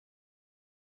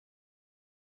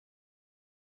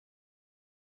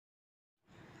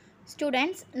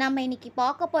Students, நம்ம இன்னைக்கு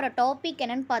பார்க்க போற டாபிக்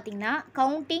என்னன்னு பார்த்தீங்கன்னா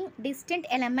counting distinct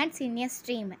elements in a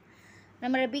stream.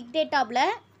 நம்ம பிக் டேட்டாவில்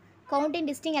counting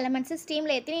distinct elements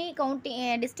streamல எத்தனை counting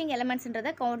distinct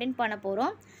elementsன்றதை counting பண்ண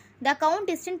போறோம். The count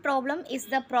distinct problem is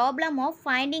the problem of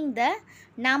finding the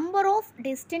number of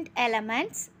distinct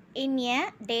elements in a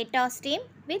data stream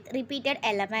with repeated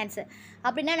elements.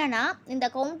 அப்படின்னா என்னன்னா இந்த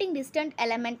counting distinct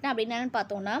element அப்படின்னா என்னன்னு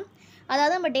பார்த்தோம்னா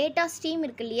அதாவது நம்ம டேட்டா ஸ்ட்ரீம்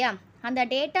இருக்கு இல்லையா அந்த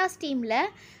டேட்டா ஸ்ட்ரீமில்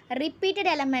ரிப்பீட்டட்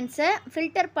எலமெண்ட்ஸை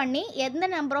ஃபில்டர் பண்ணி எந்த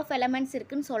நம்பர் ஆஃப் எலமெண்ட்ஸ்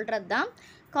இருக்குதுன்னு சொல்கிறது தான்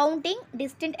counting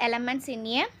distinct elements in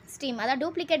A stream. அதாவது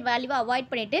டூப்ளிகேட் வேல்யூவை அவாய்ட்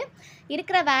பண்ணிவிட்டு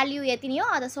இருக்கிற வேல்யூ எத்தனையோ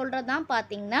அதை சொல்கிறது தான்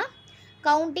பார்த்திங்கன்னா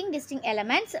கவுண்டிங் டிஸ்டின்ட்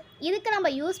எலமெண்ட்ஸ். இதுக்கு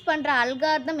நம்ம யூஸ் பண்ணுற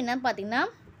அல்காரிதம் என்னன்னு பார்த்திங்கன்னா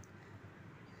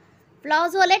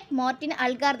Flajolet Martin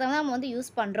Algorithm தான் நம்ம யூஸ்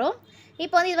பண்ணுறோம்.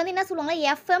 இப்போ இது என்ன சொல்லுவாங்க,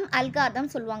 FM Algorithm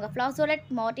சொல்லுவாங்க. Flajolet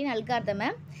Martin Algorithm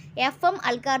FM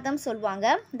Algorithm சொல்லுவாங்க.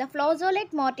 The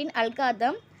Flajolet Martin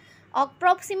Algorithm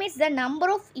approximates the number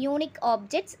of unique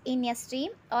objects in a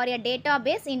stream or a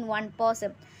database in one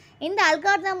person. இந்த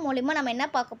அல்காரிதம் மூலிமா நம்ம என்ன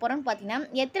பார்க்க போகிறோம்னு பார்த்தீங்கன்னா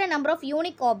எத்தனை நம்பர் ஆஃப்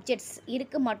யூனிக் ஆப்ஜெக்ட்ஸ்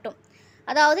இருக்குது மட்டும்.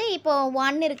 அதாவது இப்போ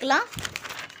 1 இருக்கலாம்.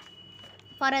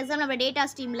 ஃபார் எக்ஸாம்பிள் நம்ம டேட்டா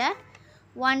ஸ்ட்ரீமில்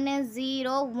 1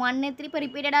 0 1 திருப்பி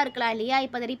ரிப்பீட்டடாக இருக்கலாம் இல்லையா.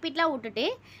 இப்போ அதை ரிப்பீட்லாம் விட்டுட்டு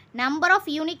நம்பர் ஆஃப்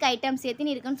யூனிக் ஐட்டம்ஸ் எத்தனை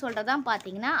இருக்குன்னு சொல்கிறது தான்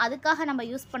பார்த்தீங்கன்னா அதுக்காக நம்ம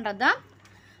யூஸ் பண்ணுறது தான்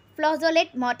Flajolet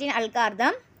Martin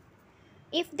Algorithm.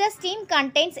 If the stream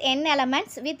contains n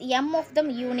elements with m of them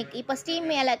unique. இப்போ stream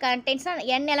contains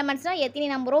n elementsனா எத்தனை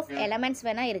நம்பர் ஆஃப் எலமெண்ட்ஸ்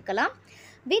வேணால் இருக்கலாம்.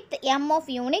 With m of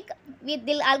unique, with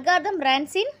the algorithm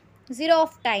runs in 0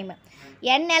 of time.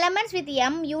 n elements with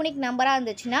m unique நம்பராக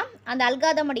இருந்துச்சுன்னா அந்த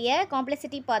அல்காரிதமுடைய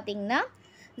complexity பார்த்தீங்கன்னா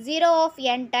 0 of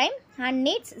n time and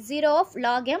needs 0 of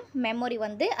log m memory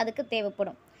அதுக்கு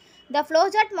தேவைப்படும். The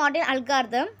Flajolet Martin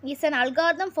Algorithm is an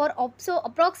algorithm for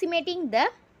approximating the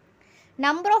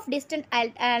number of distant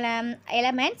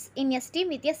elements in a stream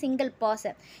with a single pass.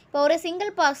 இப்போ ஒரு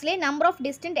single பாஸ்லேயே number of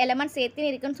distant elements எத்தனை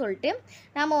இருக்குன்னு சொல்லிட்டு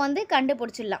நம்ம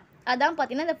கண்டுபிடிச்சிடலாம். அதான்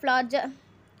பார்த்தீங்கன்னா இந்த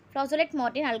Flajolet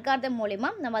Martin Algorithm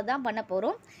மூலிமா நம்ம தான் பண்ண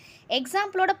போகிறோம்.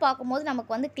 எக்ஸாம்பிளோட பார்க்கும்போது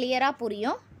நமக்கு கிளியராக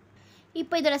புரியும்.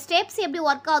 இப்போ இதோட ஸ்டெப்ஸ் எப்படி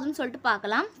ஒர்க் ஆகுதுன்னு சொல்லிட்டு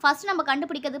பார்க்கலாம். ஃபஸ்ட் நம்ம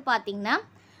கண்டுபிடிக்கிறது பார்த்தீங்கன்னா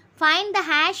find the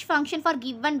hash function for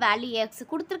given value X.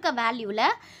 கொடுத்துருக்க வேல்யூவில்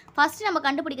ஃபஸ்ட்டு நம்ம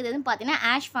கண்டுபிடிக்கிறது எதுன்னு பார்த்தீங்கன்னா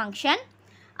ஹேஷ் ஃபங்க்ஷன்.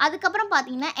 அதுக்கப்புறம்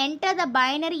பார்த்தீங்கன்னா enter the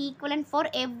binary equivalent for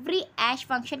every hash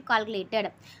function calculated.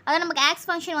 அதாவது நமக்கு ஹேஷ்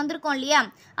ஃபங்க்ஷன் வந்திருக்கோம் இல்லையா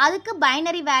அதுக்கு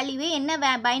பைனரி வேல்யூவே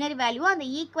என்ன பைனரி வேல்யூவோ அந்த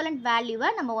ஈக்குவலன்ட்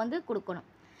வேல்யூவை நம்ம கொடுக்கணும்.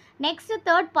 நெக்ஸ்ட்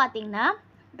தேர்ட் பார்த்தீங்கன்னா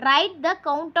right the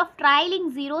count of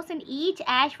trailing zeros in each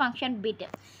hash function bit.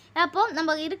 அப்போது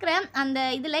நம்ம இருக்கிற அந்த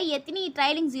இதில் எத்தனை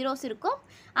ட்ரைலிங் ஜீரோஸ் இருக்கோ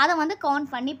அதை கவுண்ட்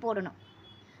பண்ணி போடணும்.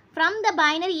 From the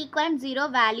binary equivalent zero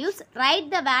values right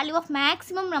the value of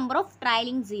maximum number of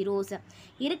trailing zeros.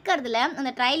 இருக்கிறதுல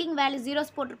அந்த ட்ரைலிங் வேல்யூ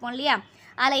ஜீரோஸ் போட்டிருப்போம் இல்லையா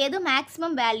அதில் எது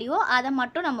மேக்ஸிமம் வேல்யூவோ அதை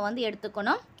மட்டும் நம்ம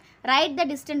எடுத்துக்கணும். ரைட் த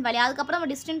டிஸ்டன்ட் வேல்யூ. அதுக்கப்புறம்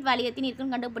நம்ம டிஸ்டன்ட் வேல்யூ எத்தனை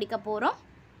இருக்குன்னு கண்டுபிடிக்க போகிறோம்.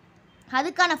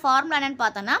 அதுக்கான ஃபார்முலா என்னென்னு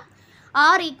பார்த்தோன்னா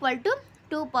R equal to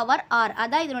 2 power R.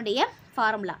 அதான் இதனுடைய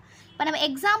ஃபார்முலா. இப்போ நம்ம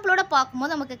எக்ஸாம்பிளோட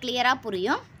பார்க்கும்போது நமக்கு கிளியராக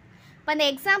புரியும். இப்போ இந்த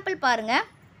எக்ஸாம்பிள் பாருங்கள்.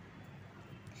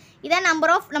 இதான்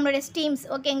நம்பர் ஆஃப் நம்மளுடைய ஸ்ட்ரீம்ஸ்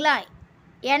ஓகேங்களா,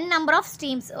 n number of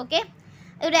streams. Okay,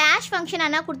 இதோடைய ஆஷ் ஃபங்க்ஷன்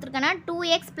என்ன கொடுத்துருக்கேன்னா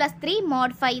 2x + 3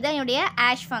 mod 5 தான் என்னுடைய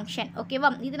ஆஷ் ஃபங்க்ஷன். ஓகேவா,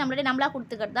 இது நம்மளாக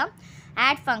கொடுத்துக்கிறது தான்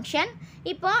ஆட் ஃபங்க்ஷன்.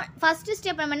 இப்போ ஃபஸ்ட்டு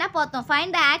ஸ்டெப் நம்ம என்ன பார்த்தோம்,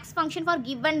 find the aux function for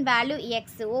given value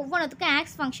X. ஒவ்வொன்றுத்துக்கும்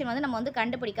ஆக்ஸ் ஃபங்க்ஷன் நம்ம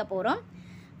கண்டுபிடிக்க போகிறோம்.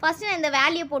 ஃபஸ்ட்டு நான் இந்த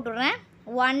வேல்யூ போட்டுடுறேன்.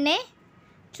 1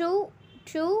 2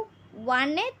 2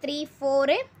 1 3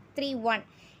 4 3 1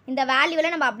 இந்த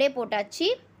வேல்யூவில் நம்ம அப்படியே போட்டாச்சு.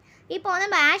 இப்போ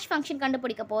நம்ம ஆஷ் ஃபங்க்ஷன்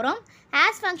கண்டுபிடிக்க போகிறோம்.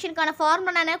 ஆஷ் ஃபங்க்ஷனுக்கான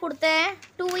ஃபார்முலா என்ன கொடுத்தேன்,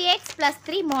 2x +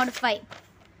 3 mod 5.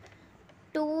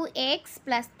 2x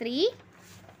 + 3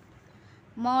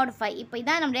 mod 5. இப்போ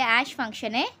இதான் நம்மளுடைய ஆஷ்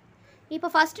ஃபங்க்ஷனு. இப்போ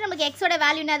ஃபஸ்ட்டு நமக்கு எக்ஸோட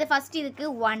வேல்யூ என்னது, ஃபஸ்ட்டு இதுக்கு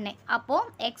 1.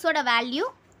 அப்போது எக்ஸோட வேல்யூ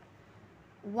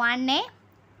 1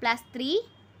 + 3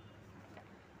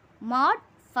 mod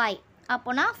 5.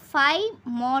 அப்போனா 5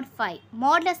 mod 5.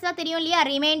 மாட்லெஸ் தான் தெரியும் இல்லையா,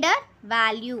 ரிமைண்டர்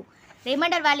வேல்யூ.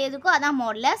 ரிமைண்டர் வேல்யூ எதுக்கோ அதான்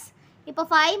மாட்லெஸ். இப்போ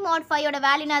 5 mod 5ஓட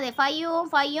வேல்யூ என்னது,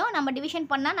 5 நம்ம டிவிஷன்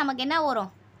பண்ணால் நமக்கு என்ன வரும்,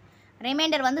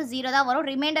 ரிமைண்டர் 0 தான் வரும்.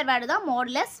 ரிமைண்டர் வேல்யூ தான்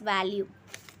மாட்லெஸ் வேல்யூ.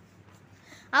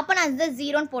 அப்போ நான் இது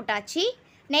 0ன்னு போட்டாச்சு.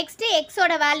 நெக்ஸ்ட்டு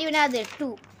எக்ஸோட வேல்யூ என்னது 2.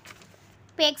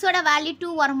 இப்போ எக்ஸோட வேல்யூ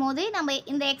 2 வரும்போது நம்ம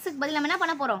இந்த எக்ஸுக்கு பதில் நம்ம என்ன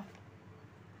பண்ண போகிறோம்,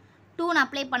 2ன்னு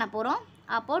அப்ளை பண்ண போகிறோம்.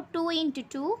 அப்போது 2 ×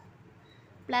 2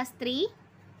 + 3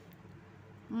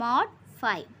 mod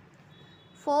 5.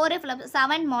 4 +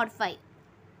 7 mod 5.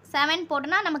 7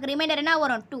 போட்டோன்னா நமக்கு ரிமைண்டர் என்ன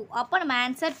வரும் 2. அப்போ நம்ம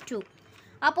ஆன்சர் 2.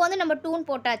 அப்போ நம்ம 2ன்னு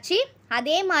போட்டாச்சு.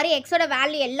 அதே மாதிரி எக்ஸோட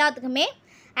வேல்யூ எல்லாத்துக்குமே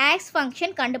ஆக்ஸ்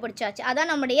ஃபங்க்ஷன் கண்டுபிடிச்சாச்சு.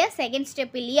 அதான் நம்முடைய செகண்ட்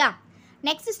ஸ்டெப் இல்லையா.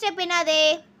 நெக்ஸ்ட் ஸ்டெப் என்னது,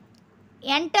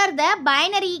 enter the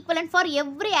binary equivalent for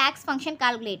every ax function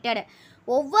calculated.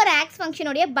 ஒவ்வொரு ஆக்ஸ்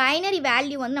ஃபங்க்ஷனுடைய பைனரி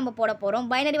வேல்யூ வந்து நம்ம போட போகிறோம்.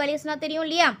 பைனரி வேல்யூஸ்னால் தெரியும்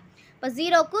இல்லையா? இப்போ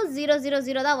 0க்கு 0 0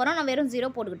 0 தான் வரும். நான் வெறும் 0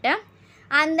 போட்டுக்கிட்டேன்.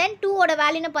 அண்ட் தென் 2ஓட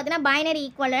வேல்யூன்னு பார்த்தீங்கன்னா பைனரி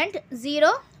ஈக்குவலண்ட்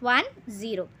 0 1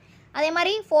 0. அதே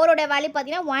மாதிரி 4ஓட வேல்யூ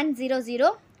பார்த்தீங்கன்னா 1 0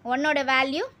 0. 1ஓட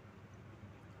வேல்யூ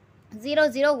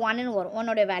 0 0 1ன்னு வரும்.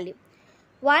 1ஓட வேல்யூ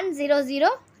 1 0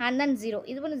 0 அண்ட் தென் 0.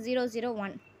 இது வந்து 0 0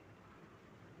 1.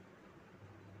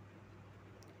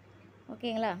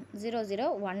 ஓகேங்களா? 0 0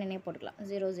 1ன்னே போட்டுக்கலாம்.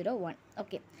 0 0 1.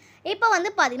 ஓகே. இப்போ வந்து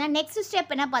பார்த்தீங்கன்னா நெக்ஸ்ட்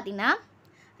ஸ்டெப் என்ன பார்த்தீங்கன்னா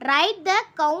right the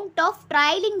count of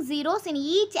trailing zeros in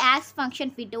each aux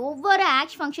function bit. ஒவ்வொரு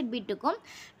ஆக்ஸ் ஃபங்க்ஷன் பிட்டுக்கும்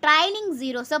ட்ரைலிங்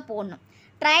ஜீரோஸை போடணும்.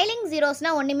 ட்ரைலிங்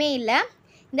ஜீரோஸ்னால் ஒன்றுமே இல்லை,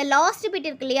 இந்த லாஸ்ட் பிட்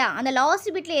இருக்கு இல்லையா, அந்த லாஸ்ட்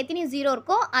பிட்டில் எத்தனை ஜீரோ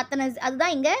இருக்கோ அத்தனை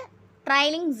அதுதான் இங்கே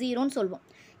ட்ரைலிங் ஜீரோன்னு சொல்லுவோம்.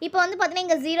 இப்போ வந்து பார்த்தீங்கன்னா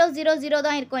இங்கே 0 0 0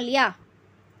 தான் இருக்கும் இல்லையா?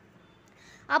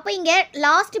 அப்போ இங்கே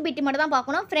லாஸ்ட் பிட்டு மட்டும் தான்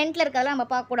பார்க்கணும், ஃப்ரண்ட்டில் இருக்கிறதெல்லாம் நம்ம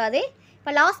பார்க்கக்கூடாது.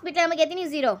 இப்போ லாஸ்ட் பிட்டில் நமக்கு எத்தனை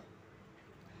 0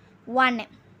 1.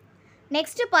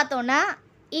 நெக்ஸ்ட்டு பார்த்தோன்னா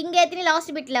இங்கே எத்தனை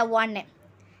லாஸ்ட் பிட்டில் 1,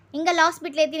 இங்கே லாஸ்ட்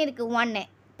பிட்டில் எத்தனை இருக்குது 1.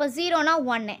 இப்போ 0னா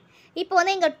 1. இப்போ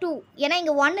வந்து இங்கே 2, ஏன்னா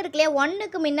இங்கே 1 இருக்கு இல்லையா,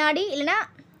 1க்கு முன்னாடி இல்லைனா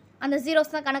அந்த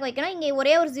ஜீரோஸ் தான் கணக்கு வைக்கணும். இங்கே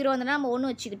ஒரே ஒரு 0 வந்தோன்னா நம்ம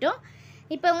 1 வச்சுக்கிட்டோம்.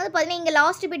 இப்போ வந்து பார்த்தீங்கன்னா இங்கே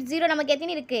லாஸ்ட் பிட் 0 நமக்கு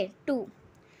எத்தனை இருக்குது 2.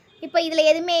 இப்போ இதில்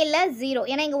எதுவுமே இல்லை 0,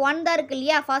 ஏன்னா இங்கே 1 தான் இருக்குது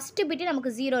இல்லையா, ஃபஸ்ட்டு பிட்டு நமக்கு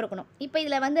 0 இருக்கணும். இப்போ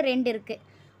இதில் வந்து 2 இருக்குது.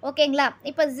 ஓகேங்களா?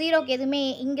 இப்போ 0க்கு எதுவுமே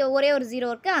இங்கே ஒரே ஒரு 0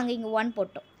 இருக்குது, அங்கே இங்கே 1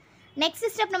 போட்டோம்.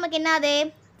 நெக்ஸ்ட் ஸ்டெப் நமக்கு என்னது,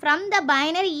 from the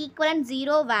binary equivalent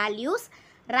 0 values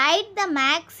right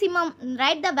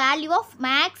the value of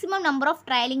maximum number of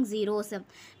trailing zeros.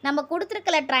 நம்ம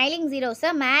கொடுத்துருக்கல ட்ரைலிங்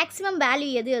ஜீரோஸை மேக்ஸிமம் வேல்யூ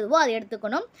எதுவோ அதை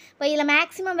எடுத்துக்கணும். இப்போ இதில்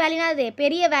மேக்ஸிமம் வேல்யூனா அது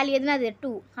பெரிய வேல்யூ எதுனா அது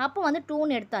 2, அப்போ வந்து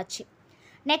 2ன்னு எடுத்தாச்சு.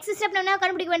 நெக்ஸ்ட் ஸ்டெப் என்ன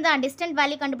கண்டுபிடிக்க வேண்டியதான், டிஸ்டன்ட்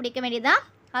வேல்யூ கண்டுபிடிக்க வேண்டியதான்.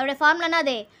 அதோடைய ஃபார்முலானா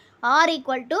அது r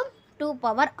equal to 2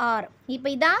 power r. இப்போ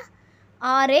இதான்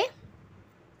r.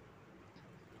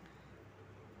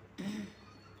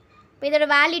 இப்போ இதோட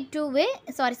வேல்யூ 2,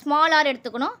 சாரி ஸ்மால் r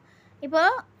எடுத்துக்கணும். இப்போ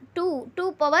 2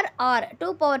 power r, 2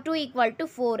 power 2 equal to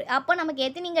 4. அப்போ நமக்கு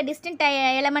எத்தனை இங்கே டிஸ்டன்ட்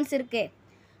எலமெண்ட்ஸ் இருக்குது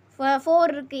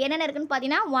 4 இருக்குது. என்னென்ன இருக்குதுன்னு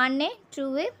பார்த்தீங்கன்னா 1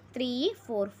 2 3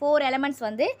 4 4 எலமெண்ட்ஸ்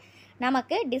வந்து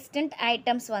நமக்கு டிஸ்டன்ட்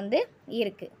ஐட்டம்ஸ் வந்து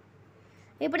இருக்குது.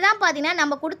 இப்படி தான் பார்த்தீங்கன்னா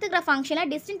நம்ம கொடுத்துக்கிற ஃபங்க்ஷனில்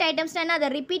டிஸ்டன்ட் ஐட்டம்ஸ்னால் என்ன, அது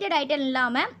ரிப்பீட்டட் ஐட்டம்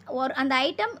இல்லாமல் அந்த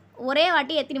ஐட்டம் ஒரே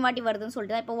வாட்டி எத்தனை வாட்டி வருதுன்னு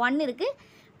சொல்லிட்டு தான். இப்போ 1 இருக்குது,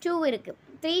 2 இருக்குது,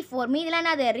 3 4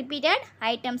 மீதெல்லாம் அது ரிப்பீட்டட்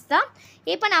ஐட்டம்ஸ் தான்.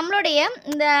 இப்போ நம்மளுடைய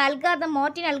இந்த அல்காரிதம்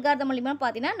மார்ட்டின் அல்காரிதம் மூலிமா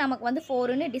பார்த்தீங்கன்னா நமக்கு வந்து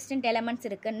 4ன்னு டிஸ்டன்ட் எலமெண்ட்ஸ்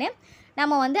இருக்குதுன்னு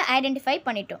நம்ம வந்து ஐடென்டிஃபை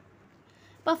பண்ணிட்டோம்.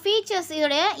 இப்போ ஃபீச்சர்ஸ்,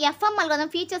 இதோடைய எஃப்எம்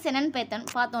அல்காரிதம் ஃபீச்சர்ஸ் என்னென்னு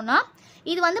பார்த்தோன்னா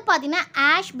இது வந்து பார்த்திங்கன்னா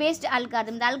ஆஷ் பேஸ்ட்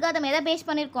அல்காரிதம். இந்த அல்காரிதம் எதை பேஸ்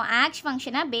பண்ணியிருக்கோம், ஆஷ்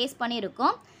ஃபங்க்ஷனை பேஸ்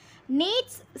பண்ணியிருக்கோம்.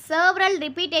 Needs several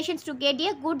repetitions to get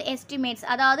a good estimates.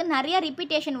 அதாவது நிறைய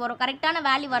ரிப்பீட்டேஷன் வரும், கரெக்டான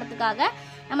வேல்யூ வரதுக்காக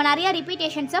நம்ம நிறைய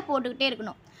ரிப்பீட்டேஷன்ஸை போட்டுக்கிட்டே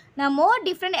இருக்கணும். The more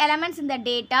different elements in the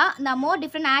data, the more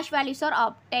different hash values are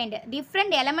obtained.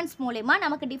 Different elements மூலமா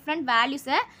நமக்கு different values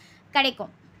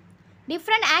கிடைக்கும்.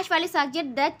 Different hash values suggest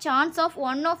the chance of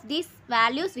one of these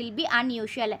values will be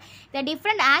unusual. The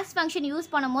different hash function use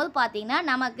பண்ணும்போது பார்த்தீங்கன்னா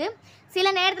நமக்கு சில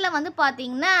நேரத்தில் வந்து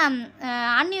பார்த்தீங்கன்னா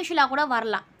அன்யூஷுவலாக கூட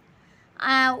வரலாம்.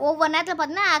 ஒவ்வொரு நேரத்தில்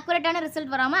பார்த்தீங்கன்னா அக்யூரேட்டான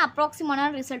ரிசல்ட் வராமல்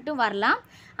அப்ராக்சிமேட்டான ரிசல்ட்டும் வரலாம்.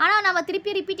 ஆனால் நம்ம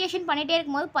திருப்பி ரிப்பீட்டேஷன் பண்ணிகிட்டே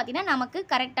இருக்கும்போது பார்த்தீங்கன்னா நமக்கு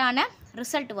கரெக்டான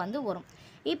ரிசல்ட் வந்து வரும்.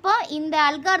 இப்போ இந்த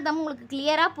அல்காரிதம் உங்களுக்கு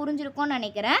கிளியராக புரிஞ்சிருக்கும்னு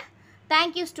நினைக்கிறேன்.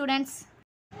 Thank you students.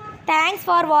 தேங்க்ஸ்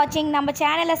ஃபார் வாட்சிங். நம்ம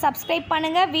சேனலை சப்ஸ்கிரைப்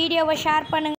பண்ணுங்கள், வீடியோவை ஷேர் பண்ணுங்கள்.